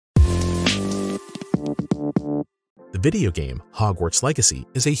The video game Hogwarts Legacy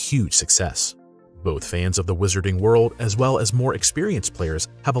is a huge success. Both fans of the wizarding world as well as more experienced players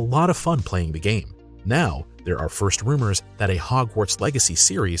have a lot of fun playing the game. Now, there are first rumors that a Hogwarts Legacy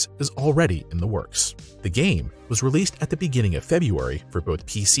series is already in the works. The game was released at the beginning of February for both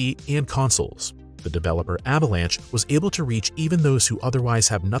PC and consoles. The developer Avalanche was able to reach even those who otherwise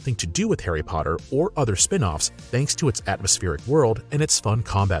have nothing to do with Harry Potter or other spin-offs thanks to its atmospheric world and its fun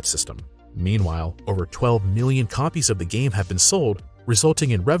combat system. Meanwhile, over 12 million copies of the game have been sold,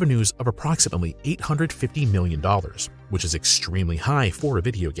 resulting in revenues of approximately $850 million, which is extremely high for a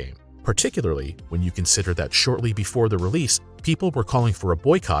video game, particularly when you consider that shortly before the release, people were calling for a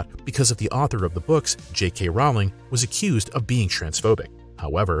boycott because of the author of the books, J.K. Rowling, was accused of being transphobic.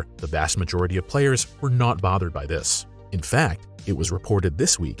 However, the vast majority of players were not bothered by this. In fact, it was reported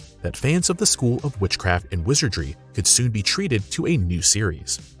this week that fans of the School of Witchcraft and Wizardry could soon be treated to a new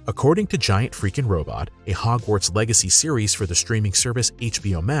series. According to Giant Freakin' Robot, a Hogwarts Legacy series for the streaming service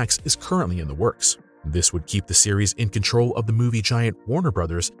HBO Max is currently in the works. This would keep the series in control of the movie giant Warner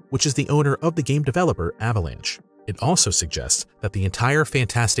Bros., which is the owner of the game developer Avalanche. It also suggests that the entire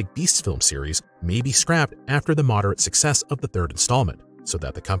Fantastic Beasts film series may be scrapped after the moderate success of the third installment, so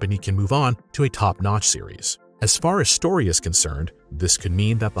that the company can move on to a top-notch series. As far as story is concerned, this could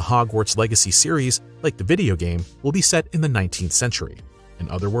mean that the Hogwarts Legacy series, like the video game, will be set in the 19th century. In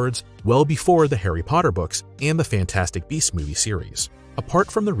other words, well before the Harry Potter books and the Fantastic Beasts movie series.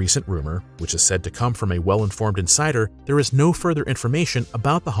 Apart from the recent rumor, which is said to come from a well-informed insider, there is no further information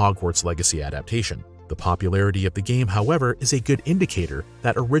about the Hogwarts Legacy adaptation. The popularity of the game, however, is a good indicator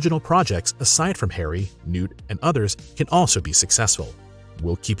that original projects aside from Harry, Newt, and others can also be successful.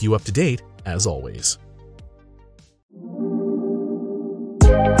 We'll keep you up to date, as always.